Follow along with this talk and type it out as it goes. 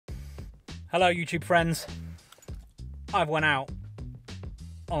Hello YouTube friends. I've went out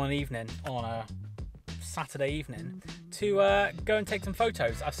on a Saturday evening to go and take some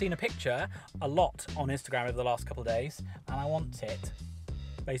photos. I've seen a picture a lot on Instagram over the last couple of days and I want it.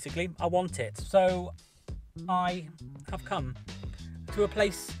 Basically, I want it. So I have come to a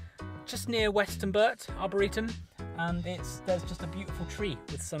place just near Westonbirt Arboretum, and there's just a beautiful tree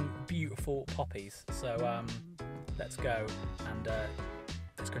with some beautiful poppies. So let's go and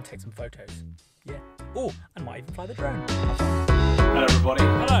take some photos. Yeah. Oh, and might even fly the drone. Hello everybody.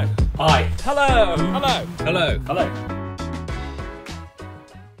 Hello. Hi. Hello. Hello. Hello. Hello.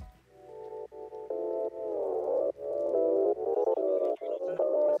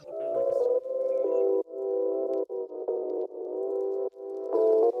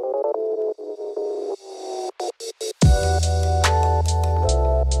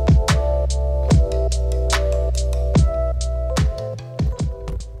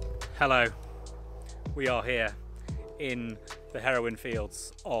 Hello. We are here in the heroin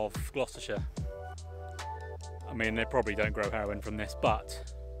fields of Gloucestershire. I mean, they probably don't grow heroin from this,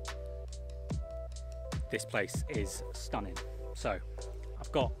 but this place is stunning. So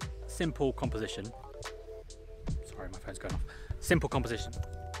I've got simple composition. Sorry, my phone's going off. Simple composition.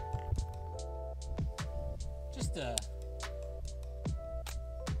 Just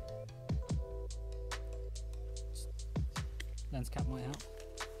lens cap might help.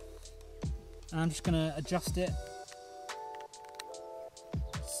 And I'm just going to adjust it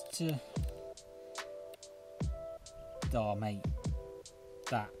to... Oh mate,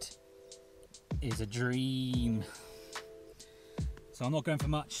 that is a dream. So I'm not going for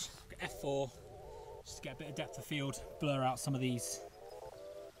much. F4, just to get a bit of depth of field, blur out some of these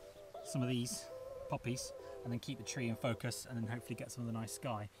poppies, and then keep the tree in focus, and then hopefully get some of the nice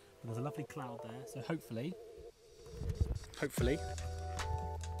sky. But there's a lovely cloud there, so hopefully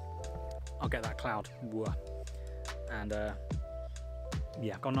I'll get that cloud. And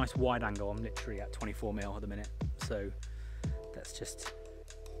yeah, I've got a nice wide angle. I'm literally at 24mm at the minute, so let's just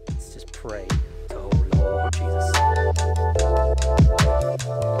pray to oh Lord Jesus.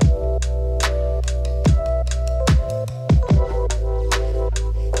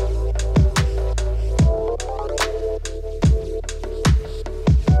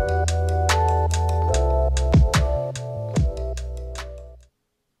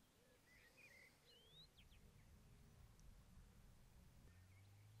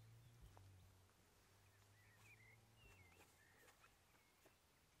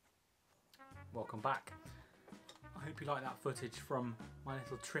 Welcome back. I hope you like that footage from my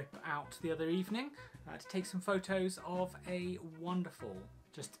little trip out the other evening to take some photos of a wonderful,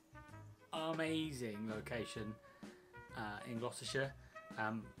 just amazing location in Gloucestershire.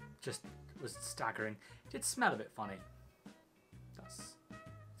 Just was staggering. It did smell a bit funny. That's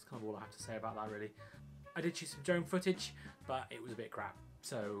kind of all I have to say about that really. I did shoot some drone footage, but it was a bit crap.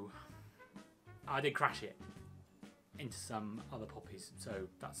 So I did crash it into some other poppies. So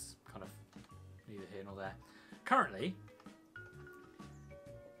that's kind of neither here nor there. Currently,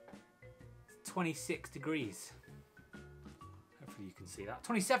 26 degrees. Hopefully you can see that.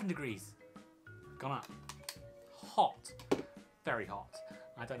 27 degrees. Gone up. Hot. Very hot.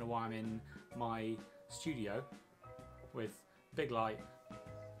 I don't know why I'm in my studio with big light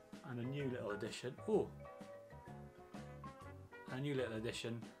and a new little addition. Ooh. And a new little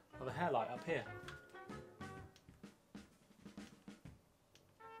addition of a hair light up here.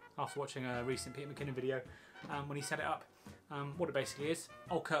 After watching a recent Peter McKinnon video when he set it up. What it basically is,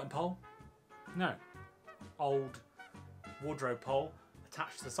 old curtain pole, no, old wardrobe pole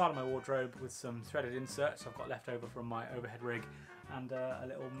attached to the side of my wardrobe with some threaded inserts I've got left over from my overhead rig and a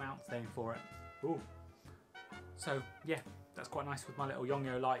little mount thing for it. Ooh. So yeah, that's quite nice with my little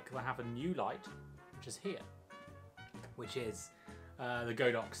Yongyo light, because I have a new light, which is here, which is the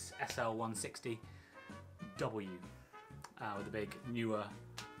Godox SL160W with a big newer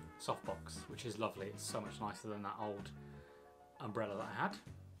softbox, which is lovely. It's so much nicer than that old umbrella that I had,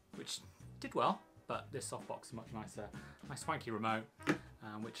 which did well, but this softbox is much nicer. Nice swanky remote,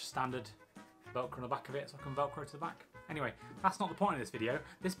 which is standard Velcro on the back of it, so I can Velcro to the back. Anyway, that's not the point of this video.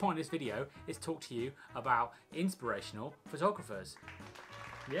 This point of this video is to talk to you about inspirational photographers.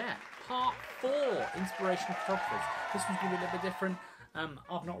 Yeah, part 4, inspirational photographers. This one's going to be a little bit different.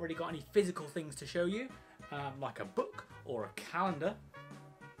 I've not really got any physical things to show you, like a book or a calendar.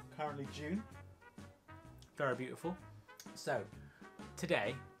 Currently June. Very beautiful. So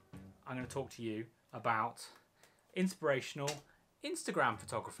today I'm going to talk to you about inspirational Instagram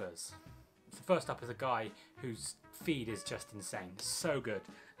photographers. So first up is a guy whose feed is just insane. So good.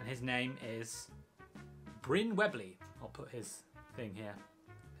 And his name is Bryn Webley. I'll put his thing here.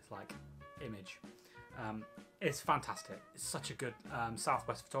 It's like image. It's fantastic. It's such a good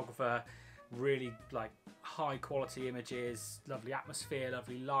Southwest photographer. Really like high quality images, lovely atmosphere,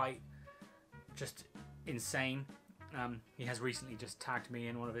 lovely light, just insane. He has recently just tagged me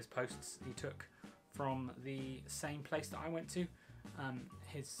in one of his posts he took from the same place that I went to.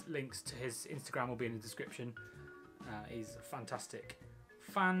 His links to his Instagram will be in the description. He's fantastic.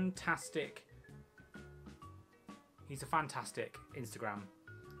 He's a fantastic Instagram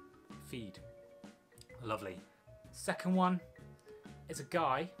feed. Lovely. Second one is a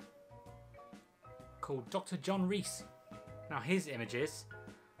guy called Dr. John Reese. Now his images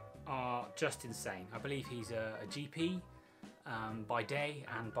are just insane. I believe he's a GP by day,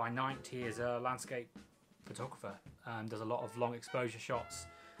 and by night he is a landscape photographer. Does a lot of long exposure shots,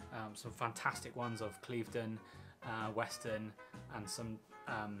 some fantastic ones of Clevedon, Western, and some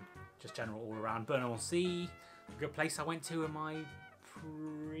just general all around. Burnham-on-Sea, a good place I went to in my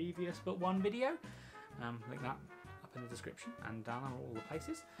previous but one video. Link that up in the description and down on all the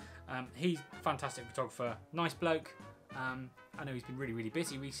places. He's a fantastic photographer, nice bloke. I know he's been really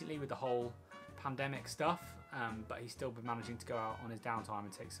busy recently with the whole pandemic stuff, but he's still been managing to go out on his downtime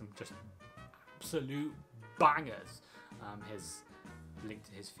and take some just absolute bangers. His link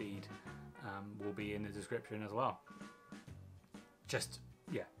to his feed will be in the description as well. Just,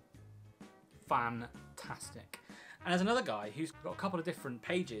 yeah, fantastic. And there's another guy who's got a couple of different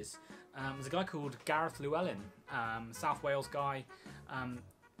pages. There's a guy called Gareth Llewellyn, South Wales guy.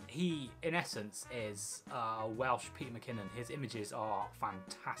 He, in essence, is Welsh Peter McKinnon. His images are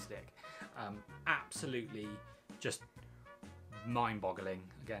fantastic. Absolutely just mind-boggling.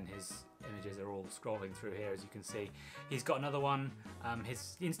 Again, his images are all scrolling through here, as you can see. He's got another one.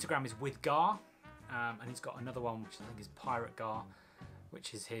 His Instagram is with Gar, and he's got another one, which I think is Pirate Gar,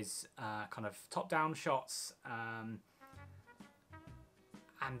 which is his kind of top-down shots,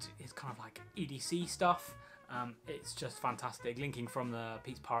 and his kind of like EDC stuff. It's just fantastic, linking from the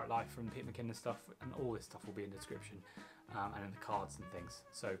Pete's Pirate Life from Peter McKinnon stuff, and all this stuff will be in the description and in the cards and things.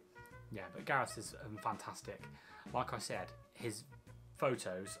 So yeah, but Gareth is fantastic. Like I said, his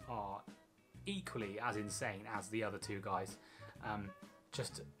photos are equally as insane as the other two guys.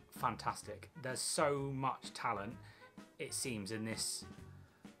 Just fantastic. There's so much talent, it seems, in this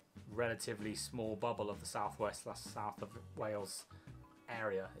relatively small bubble of the southwest, south of Wales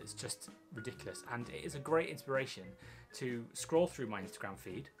area. It's just ridiculous, and it is a great inspiration to scroll through my Instagram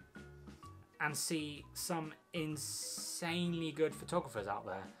feed and see some insanely good photographers out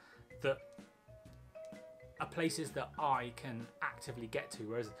there that are places that I can actively get to,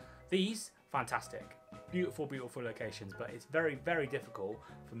 whereas these, fantastic, beautiful locations, but it's very difficult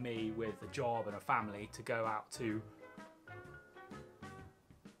for me with a job and a family to go out to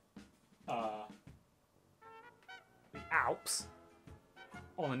the Alps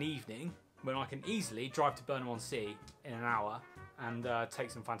on an evening when I can easily drive to Burnham-on-Sea in an hour and take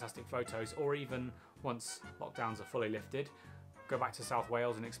some fantastic photos, or even once lockdowns are fully lifted, go back to South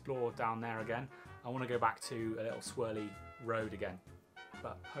Wales and explore down there again. I want to go back to a little swirly road again,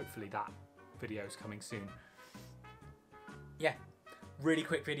 but hopefully that video is coming soon. Yeah, really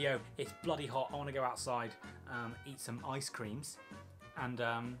quick video. It's bloody hot. I want to go outside, eat some ice creams, and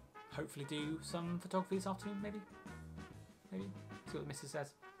hopefully do some photography this afternoon, maybe. See what the missus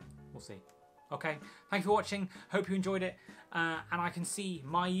says. We'll see. Okay, thank you for watching. Hope you enjoyed it. And I can see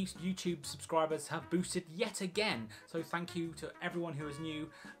my YouTube subscribers have boosted yet again. So thank you to everyone who is new.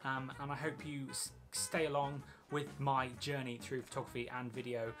 And I hope you stay along with my journey through photography and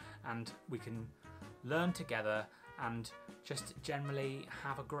video, and we can learn together and just generally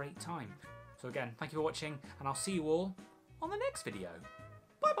have a great time. So again, thank you for watching, and I'll see you all on the next video.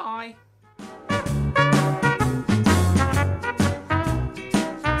 Bye bye.